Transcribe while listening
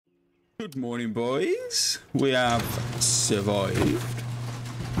Good morning, boys. We have survived.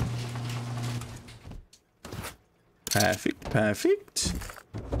 Perfect.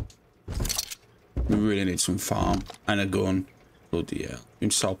 We really need some farm and a gun. Bloody hell. I'm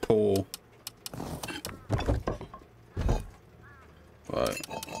so poor. Right.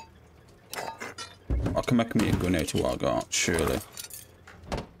 I can make me a gun out of what I got, surely.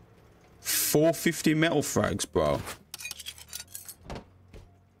 450 metal frags, bro.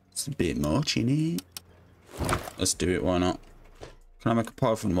 It's a bit much, innit? Let's do it, why not? Can I make a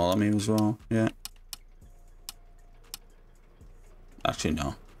python while I'm here as well? Yeah. Actually,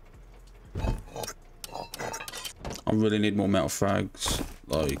 no. I really need more metal frags.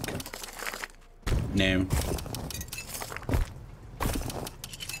 Like, now.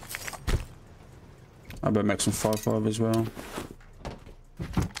 I better make some 5-5 as well.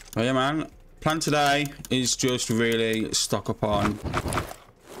 Oh yeah, man. Plan today is just really stock up on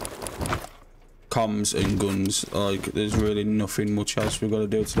comms and guns. Like, there's really nothing much else we've got to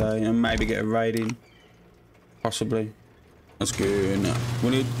do today, and maybe get a raid in, possibly. That's good.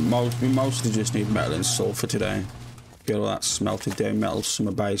 We mostly just need metal and sulfur today. Get all that smelted down metal, some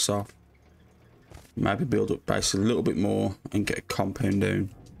of base off. Maybe build up base a little bit more and get a compound down.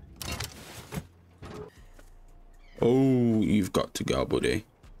 Oh, you've got to go, buddy.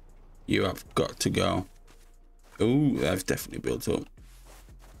 You have got to go. Oh, they've definitely built up.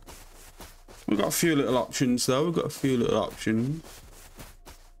 We've got a few little options, though. We've got a few little options.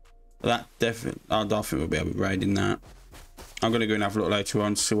 That definitely, I don't think we'll be able to raiding that. I'm going to go and have a look later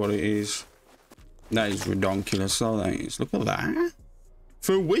on to see what it is. That is redonkulous, though, that is. Look at that.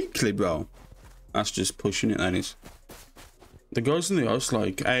 For a weekly, bro. That's just pushing it, that is. The guys in the house,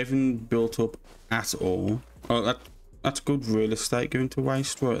 like, I haven't built up at all. Oh, that's good real estate going to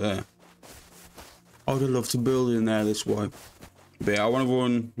waste right there. I would have loved to build in there this way. But yeah, I want to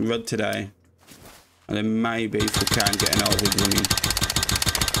run red today. And then maybe if we can get an Elwood running.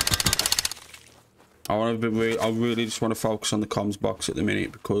 I really just want to focus on the comms box at the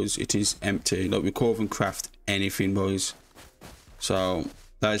minute because it is empty. Like, we can't even craft anything, boys. So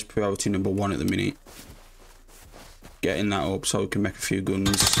that is priority number 1 at the minute. Getting that up so we can make a few guns.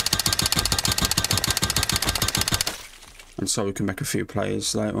 And so we can make a few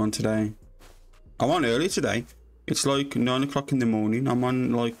players later on today. I'm on early today. It's like 9 o'clock in the morning. I'm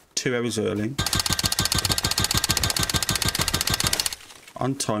on like 2 hours early.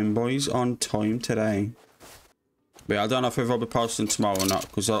 On time, boys. On time today. But yeah, I don't know if I'll be posting tomorrow or not,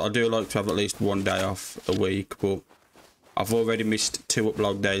 because I do like to have at least 1 day off a week, but I've already missed 2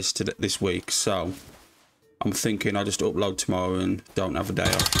 upload days this week, so I'm thinking I'll just upload tomorrow and don't have a day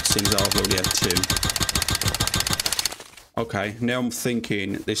off, since I've already had 2. Okay, now I'm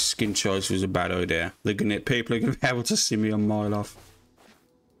thinking this skin choice was a bad idea. People are going to be able to see me a mile off.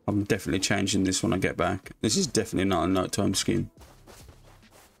 I'm definitely changing this when I get back. This is definitely not a nighttime skin.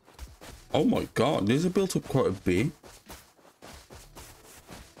 Oh my god, these are built up quite a bit.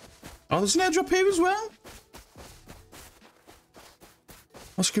 Oh, there's an airdrop here as well?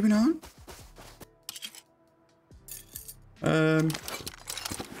 What's going on?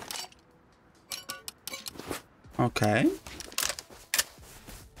 Okay.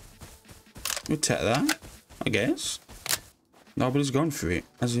 We'll take that, I guess. Nobody's gone for it,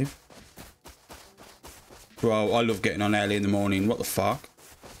 as if. Bro, I love getting on early in the morning. What the fuck?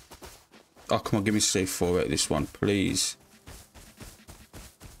 Oh, come on, give me C4 at this one, please.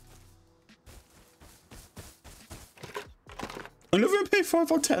 Another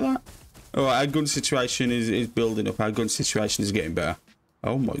MP5, I'll take that. Alright, our gun situation is building up. Our gun situation is getting better.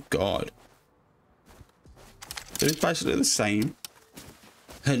 Oh my god. It's basically the same.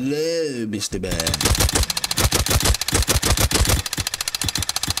 Hello, Mr. Bear.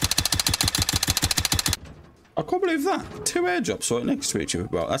 I can't believe that. 2 airdrops right next to each other,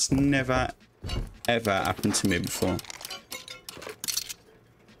 bro. That's never, ever happened to me before.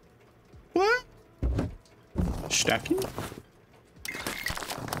 What? Stacking?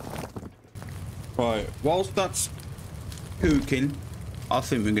 Right, whilst that's cooking, I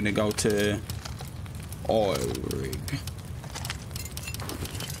think we're going to go to oil rig.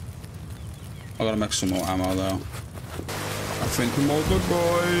 I gotta make some more ammo though. I think we're all good,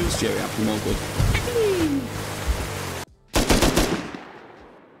 boys. Yeah, we're all good.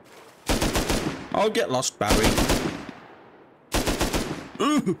 I'll get lost, Barry.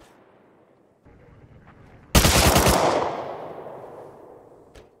 Ooh.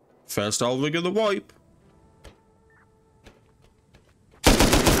 First I'll rig of the wipe.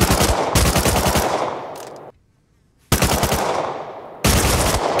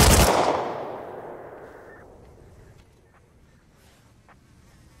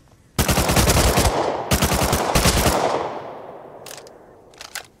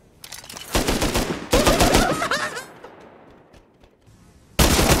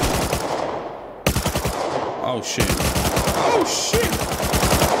 shit. Oh shit!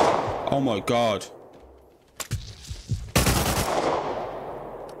 Oh my god.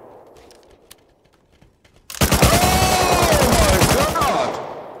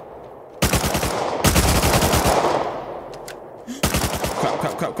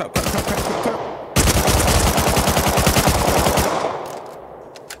 Crap.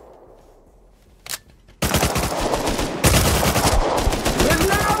 There's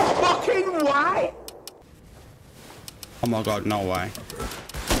no fucking way! Oh my god, no way.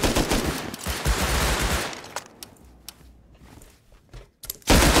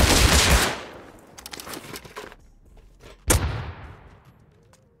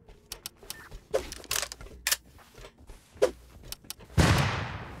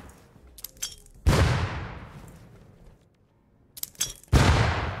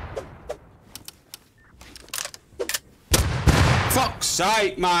 Fuck's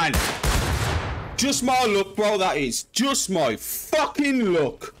sake, man. Just my luck, bro, that is. Just my fucking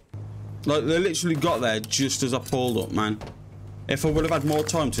luck. Like, they literally got there just as I pulled up, man. If I would have had more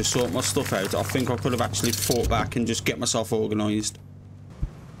time to sort my stuff out, I think I could have actually fought back and just get myself organised.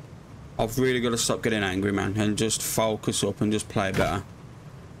 I've really got to stop getting angry, man, and just focus up and just play better.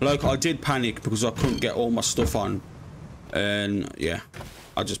 Like, I did panic because I couldn't get all my stuff on. And, yeah,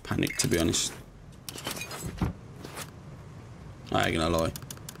 I just panicked, to be honest. I ain't gonna lie.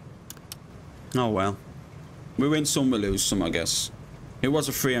 Oh well. We win some, we lose some, I guess. It was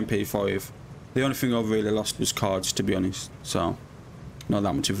a free MP5. The only thing I really lost was cards, to be honest. So, not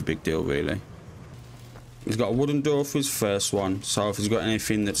that much of a big deal, really. He's got a wooden door for his first one. So, if he's got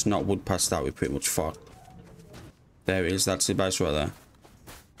anything that's not wood past that, we're pretty much fucked. There it is. That's the base right there.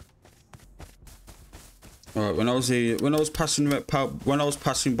 Alright, when I was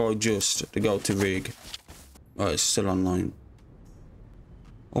passing by just to go to rig. Oh, it's still online.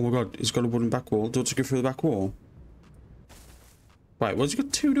 Oh my god, he's got a wooden back wall. Don't you go through the back wall? Wait, what's he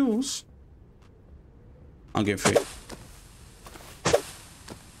got 2 doors? I'll get through.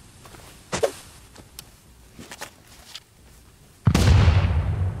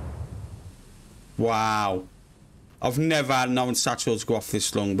 Wow. I've never had known satchels go off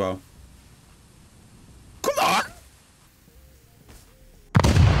this long, bro. Come on!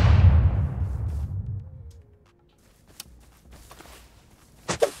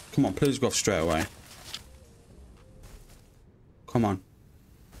 Come on, please go off straight away. Come on.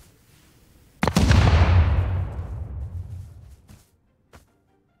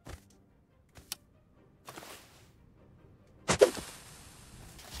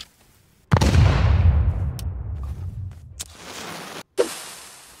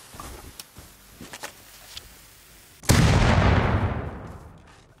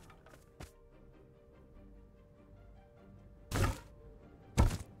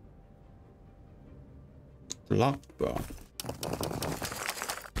 Locked, bro.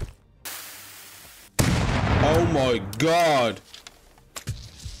 Oh my god.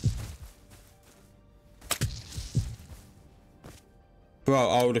 Bro,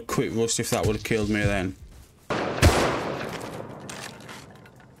 I would have quit Rust if that would have killed me then.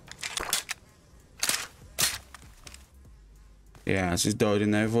 Yeah, he's just died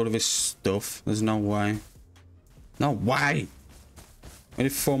in there with all of his stuff. There's no way. No way! We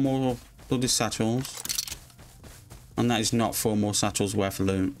need 4 more bloody satchels. And that is not 4 more satchels worth of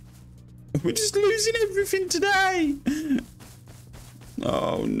loot. We're just losing everything today!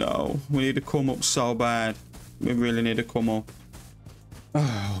 Oh no. We need to come up so bad. We really need to come up.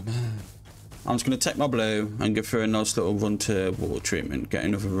 Oh man. I'm just going to take my blue and go for a nice little run to water treatment. Get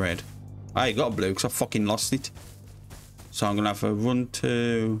another red. I ain't got a blue because I fucking lost it. So I'm going to have a run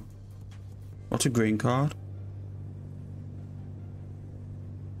to... What's a green card?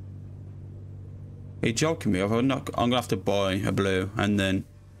 Are you joking me? I'm going to have to buy a blue and then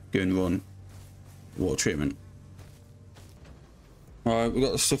go and run water treatment. Alright, we've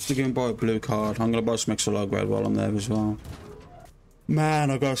got the stuff to go and buy a blue card. I'm going to buy some extra low grade while I'm there as well.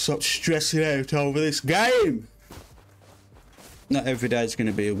 Man, I've got to stop stressing out over this game. Not every day is going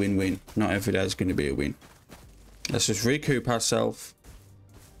to be a win-win. Not every day is going to be a win. Let's just recoup ourselves.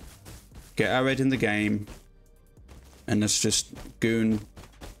 Get our head in the game. And let's just goon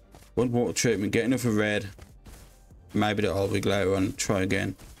one water treatment, get another red. Maybe that'll be later on. Try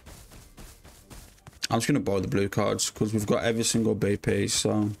again. I'm just going to buy the blue cards because we've got every single BP.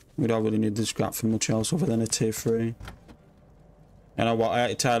 So we don't really need the scrap for much else other than a tier 3. And I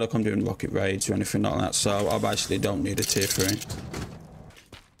ain't tired like I'm doing rocket raids or anything like that, so I basically don't need a tier 3.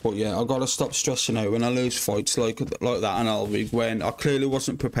 But yeah, I gotta stop stressing out when I lose fights like that and I'll be when I clearly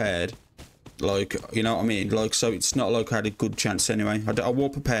wasn't prepared. Like, you know what I mean? Like, so it's not like I had a good chance anyway. I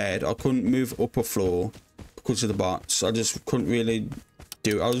was prepared. I couldn't move up a floor because of the bots. I just couldn't really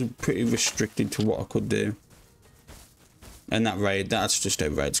do it. I was pretty restricted to what I could do. And that raid, that's just how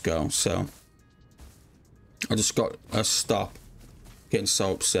raids go. So I just got to stop getting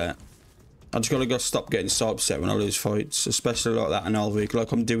so upset. I just gotta stop getting so upset when I lose fights, especially like that in Alvig.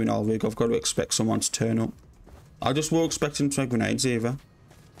 Like I'm doing Alvig, I've got to expect someone to turn up. I just wasn't expecting to have grenades either.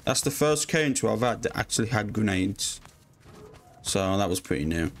 That's the first counter I've had that actually had grenades. So that was pretty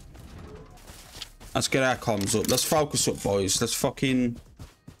new. Let's get our comms up. Let's focus up, boys. Let's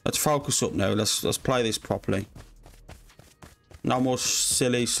focus up now. Let's play this properly. No more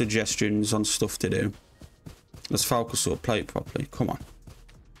silly suggestions on stuff to do. Let's focus up, play it properly. Come on.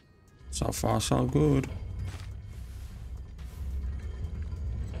 So far, so good.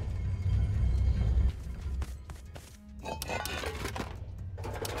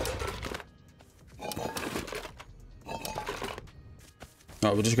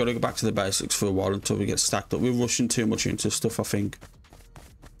 Right, we just got to go back to the basics for a while until we get stacked up. We're rushing too much into stuff, I think.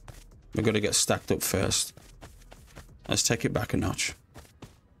 We've got to get stacked up first. Let's take it back a notch.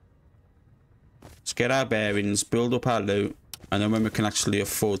 Let's get our bearings, build up our loot, and then when we can actually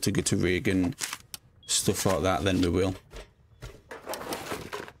afford to get to rig and stuff like that, then we will.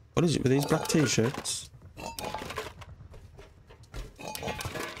 What is it with these black t-shirts?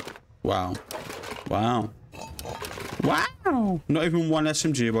 Wow. Wow. Wow! Not even one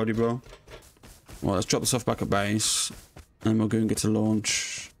SMG body, bro. Well, let's drop this off back at base. And we'll go and get to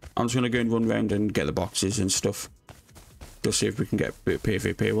launch. I'm just going to go and run around and get the boxes and stuff. Just see if we can get a bit of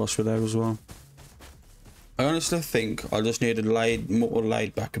PvP whilst we're there as well. I honestly think I just need a more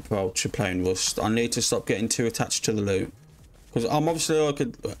laid back approach to playing Rust. I need to stop getting too attached to the loot. Because I'm obviously like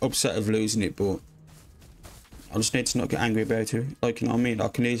upset of losing it, but I just need to not get angry about it. Like, you know what I mean? I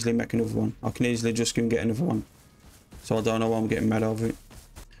can easily make another one. I can easily just go and get another one. So I don't know why I'm getting mad over it.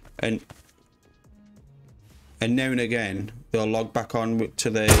 And now and again, they'll log back on to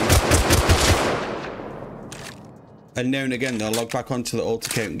the... And now and again, they'll log back onto the alt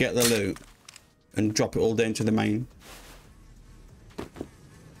account, get the loot, and drop it all down to the main.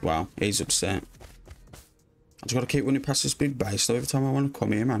 Wow, he's upset. I just got to keep running past this big base though every time I want to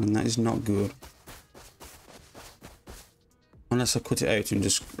come here, man, and that is not good. Unless I cut it out and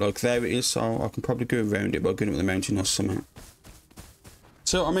just, like, there it is, so I can probably go around it by going up the mountain or something.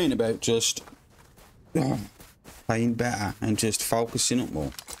 So what I mean about just playing better and just focusing up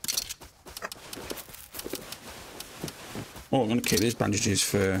more. Oh, I'm going to keep these bandages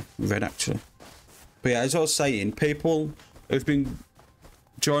for red, actually. But yeah, as I was saying, people who've been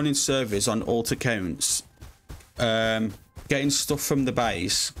joining servers on alt accounts, getting stuff from the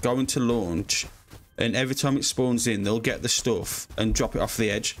base, going to launch, and every time it spawns in, they'll get the stuff and drop it off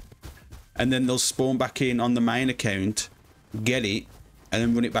the edge. And then they'll spawn back in on the main account, get it, and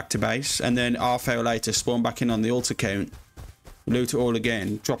then run it back to base. And then half hour later, spawn back in on the alt account, loot it all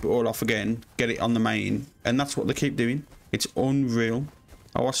again, drop it all off again, get it on the main. And that's what they keep doing. It's unreal.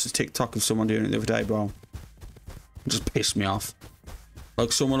 I watched a TikTok of someone doing it the other day, bro. It just pissed me off.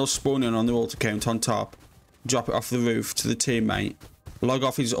 Like, someone will spawn in on the alt account on top, drop it off the roof to the teammate, log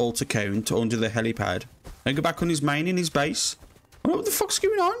off his alt account under the helipad, and go back on his main in his base. What the fuck's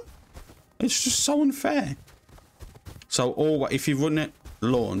going on? It's just so unfair. So, if you run it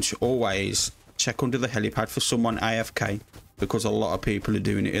launch, always check under the helipad for someone AFK, because a lot of people are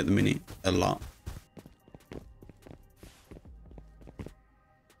doing it at the minute. A lot.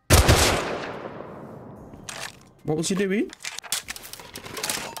 What was he doing?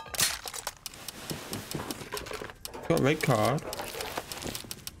 Got a red card.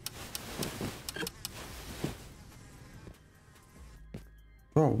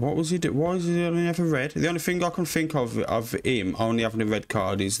 Bro, what was he doing? Why is he only have a red? The only thing I can think of him only having a red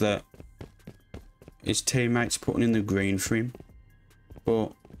card is that his teammates putting in the green for him.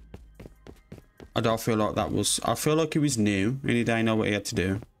 But I don't feel like that was... I feel like he was new and he didn't know what he had to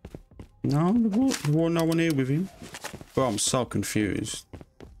do. No, there wasn't no one here with him. Bro, I'm so confused.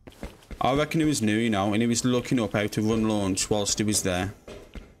 I reckon he was new, you know, and he was looking up how to run launch whilst he was there.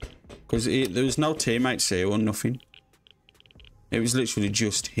 Because there was no teammates here or nothing. It was literally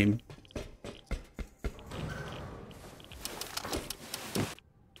just him.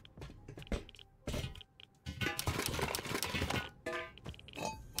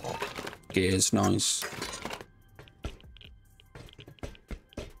 Gears, nice.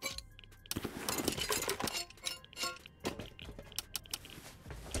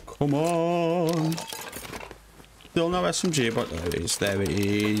 Come on. Still no SMG, but there it is. There it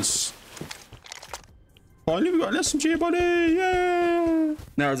is. Finally, we got an SMG body. Yeah.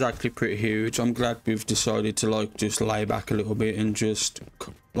 Now it's actually pretty huge. I'm glad we've decided to, like, just lay back a little bit and just,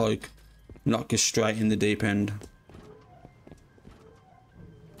 like, Not go straight in the deep end.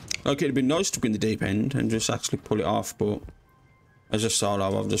 Like, it'd be nice to be in the deep end and just actually pull it off, but as a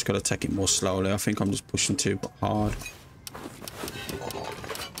solo, I've just got to take it more slowly. I think I'm just pushing too hard.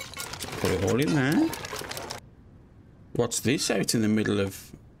 Put it all in there. What's this out in the middle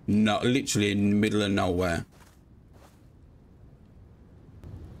of... No, literally in the middle of nowhere.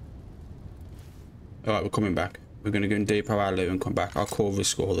 Alright, we're coming back. We're going to go in deep our loot and come back. I'll call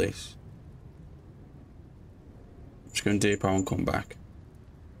risk all this. Just go in deep and come back.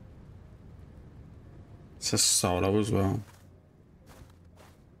 It's a solo as well.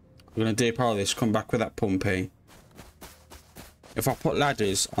 We're going to deep all this, come back with that pumpy. If I put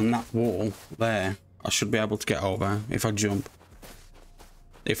ladders on that wall there, I should be able to get over if I jump.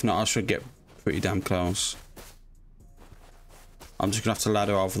 If not, I should get pretty damn close. I'm just going to have to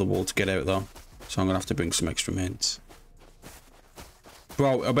ladder over the wall to get out though. So I'm going to have to bring some extra mints.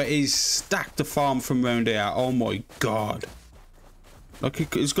 Bro, I bet he's stacked the farm from round here. Oh my god. Like,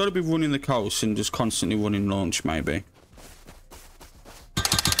 he's got to be running the coast and just constantly running launch, maybe.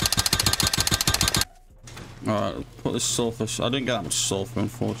 Alright, put this sulfur. I didn't get that much sulfur,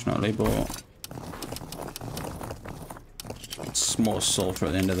 unfortunately, but it's more sulfur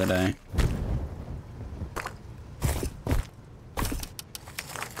at the end of the day.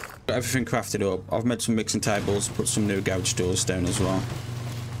 Got everything crafted up. I've made some mixing tables, put some new gouge doors down as well.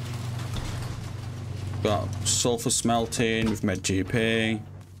 Got sulfur smelting, we've made GP.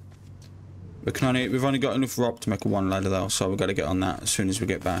 We've only got enough rock to make a one ladder though, so we've got to get on that as soon as we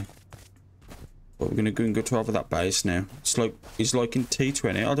get back. But we're gonna go and go to over that base now. It's like he's like in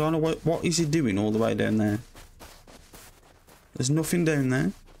T20. I don't know what is he doing all the way down there. There's nothing down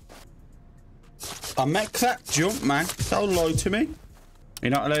there. I make that jump, man. Don't lie to me. You're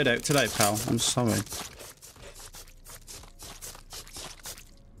not allowed out today, pal. I'm sorry.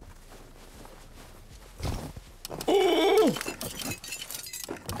 Oh!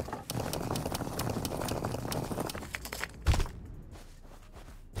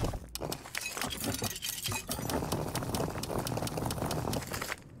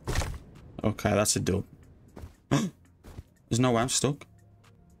 Okay, that's a dub. There's no way I'm stuck.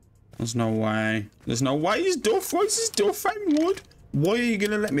 There's no way. There's no way he's duff. Why is his duff frame wood? Why are you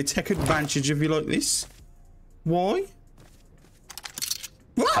going to let me take advantage of you like this? Why?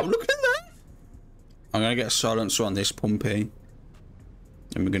 Wow, look at that. I'm going to get a silencer on this pumpy.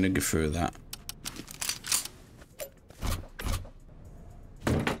 And we're going to go through that.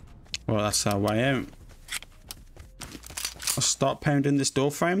 Well, that's our way out. I'll start pounding this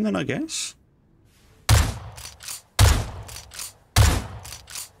door frame then, I guess.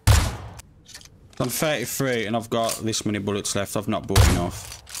 I'm 33 and I've got this many bullets left. I've not bought enough.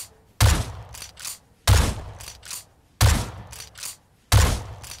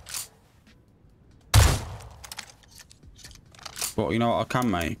 But you know what I can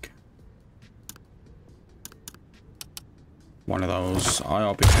make? One of those. I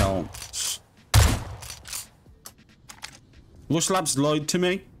hope it helps. Rust Labs lied to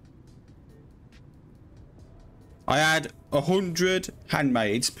me. I had 100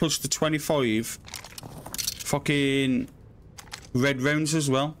 handmaids plus the 25 fucking red rounds as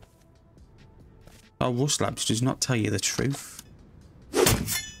well. Oh, Rust Labs does not tell you the truth.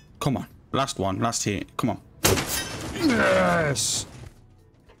 Come on. Last one. Last hit. Come on. Yes!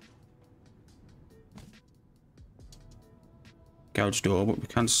 Gouge door, but we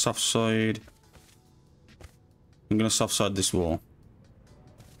can soft side. I'm going to soft side this wall.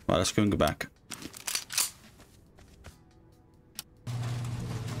 Right, let's go and go back.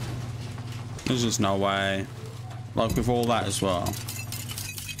 There's just no way. Like with all that as well.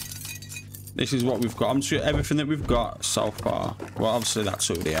 This is what we've got. I'm sure everything that we've got so far. Well, obviously that's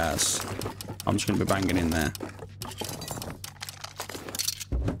already ours. I'm just going to be banging in there.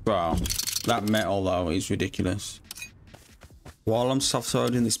 Bro, that metal though is ridiculous. While I'm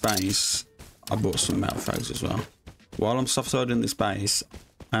soft-siding this base, I bought some metal frags as well. While I'm soft-siding this base,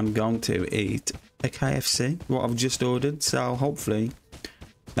 I'm going to eat a KFC, what I've just ordered. So hopefully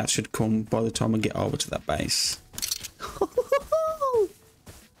that should come by the time I get over to that base.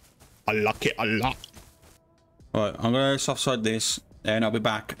 I like it a lot. Alright, I'm going to soft-side this and I'll be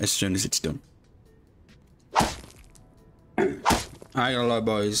back as soon as it's done. I ain't gonna lie,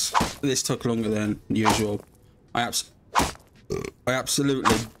 boys. This took longer than usual. I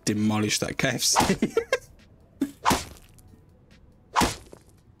absolutely demolished that KFC.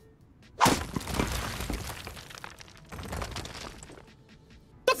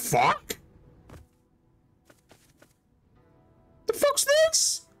 The fuck? The fuck's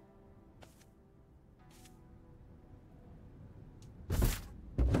this?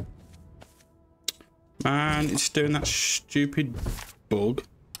 Man, it's doing that stupid bug.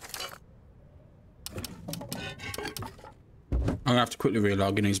 I'm gonna have to quickly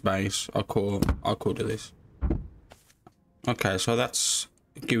relog in his base. I'll call do this. Okay, so that's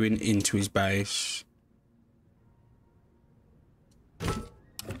going into his base.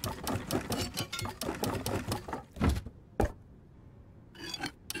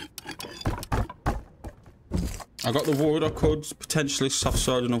 I got the wood. I could potentially soft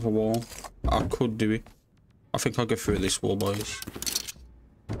side another wall. I could do it. I think I'll go through this wall, boys.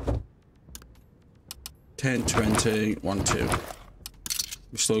 10, 20, 1, 2.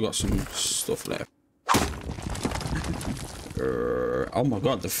 We've still got some stuff left. Oh my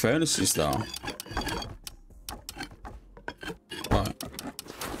god, the furnaces though. Right.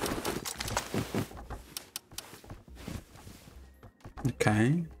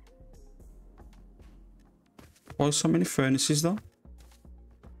 Okay. Why so many furnaces though?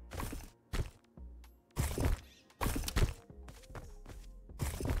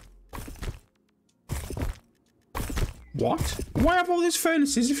 What? Why have all these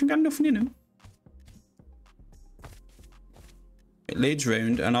furnaces if you've got nothing in them? It leads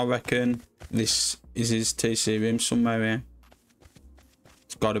round, and I reckon this is his TC room somewhere here.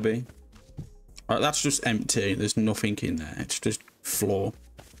 It's gotta be. Alright, that's just empty. There's nothing in there. It's just floor.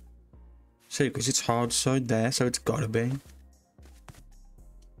 See, because it's hard side there, so it's gotta be.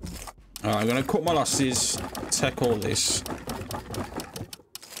 Alright, I'm gonna cut my losses, take all this.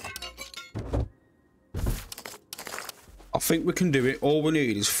 I think we can do it. All we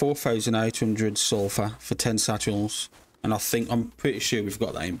need is 4,800 sulfur for 10 satchels. And I'm pretty sure we've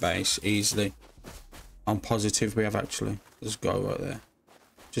got that in base easily. I'm positive we have actually. There's a guy right there.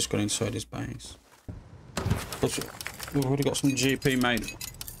 Just got inside his base. We've already got some GP made.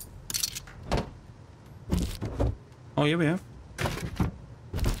 Oh, yeah, we have.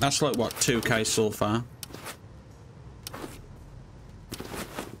 That's like, what, 2k sulfur?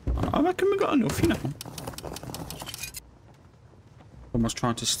 I reckon we got enough, you know. Someone's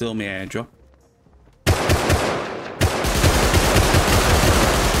trying to steal me airdrop.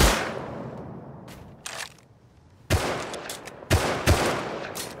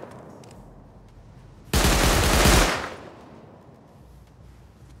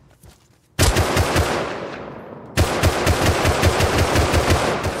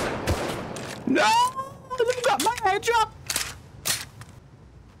 No! They've got my airdrop!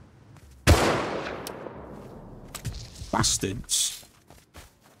 Bastards.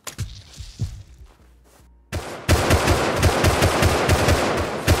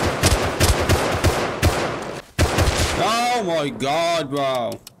 Oh my god,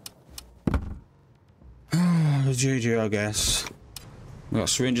 bro. GG, I guess. We got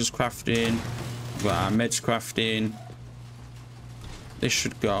syringes crafting. We got our meds crafting. This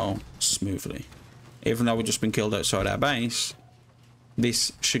should go smoothly. Even though we've just been killed outside our base,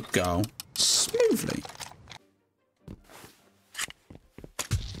 this should go smoothly.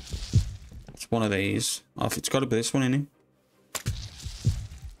 It's one of these. Oh, it's got to be this one, isn't it?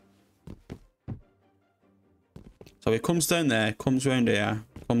 So it comes down there, comes round here,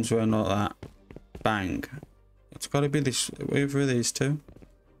 comes round like that. Bang. It's got to be this, either of these two.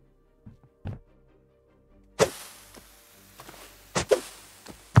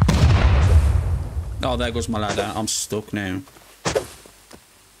 Oh, there goes my ladder. I'm stuck now.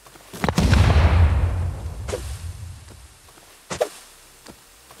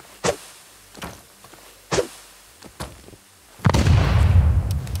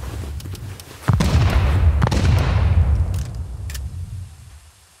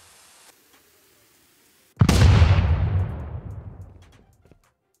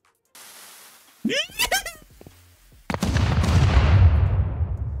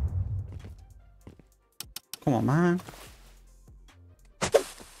 Come on, man.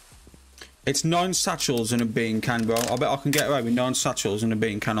 It's 9 satchels and a bean can, bro. I bet I can get away with 9 satchels and a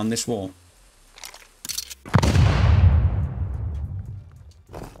bean can on this wall.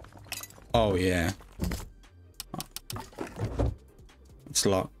 Oh, yeah. It's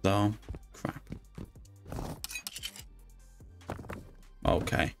locked, though. Crap.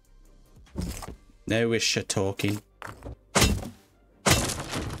 Okay. Now we're shit talking.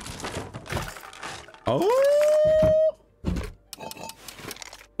 Oh!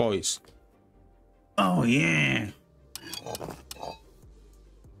 Boys. Oh, yeah. Oh,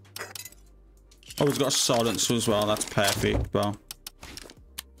 we've got a silencer as well. That's perfect, bro.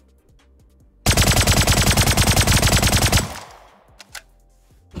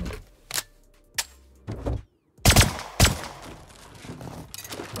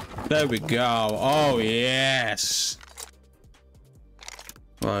 There we go. Oh, yes.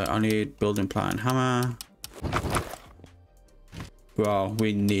 Right, I need building plan hammer. Bro,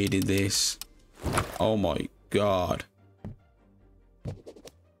 we needed this. Oh my god.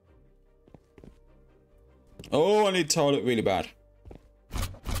 Oh, I need toilet really bad.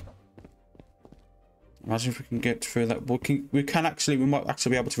 Imagine if we can get through that. We might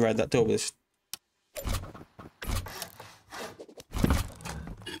actually be able to raid that door with this.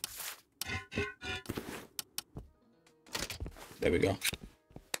 There we go.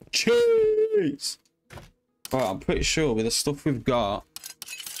 Cheese! Right, I'm pretty sure with the stuff we've got,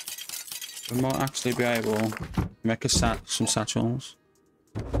 we might actually be able to make some satchels.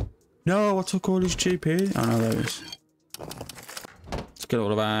 No, I took all his GP. Oh no, there it is. Let's get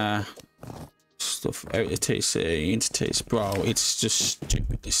all of our stuff out of TC into TC. Bro, it's just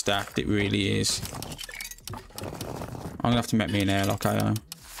stupidly stacked. It really is. I'm gonna have to make me an airlock, I'm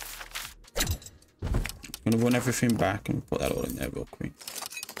gonna run everything back and put that all in there real quick.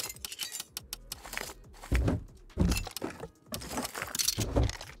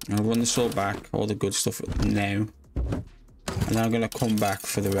 I'm gonna run this all back, all the good stuff now. And then I'm gonna come back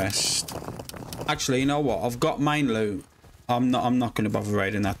for the rest. Actually, you know what? I've got main loot. I'm not gonna bother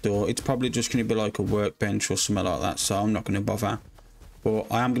raiding that door. It's probably just gonna be like a workbench or something like that, so I'm not gonna bother. But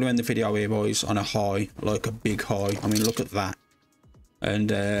I am gonna end the video here, boys, on a high, like a big high. I mean, look at that.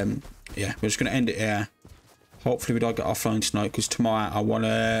 And yeah, we're just gonna end it here. Hopefully we don't get offline tonight, because tomorrow I want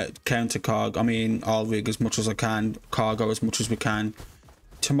to counter cargo. I mean, I'll rig as much as I can, cargo as much as we can.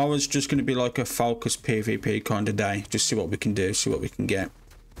 Tomorrow's just going to be like a focused PvP kind of day. Just see what we can do, see what we can get.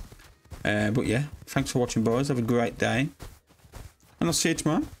 But yeah, thanks for watching, boys. Have a great day. And I'll see you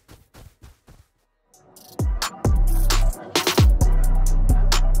tomorrow.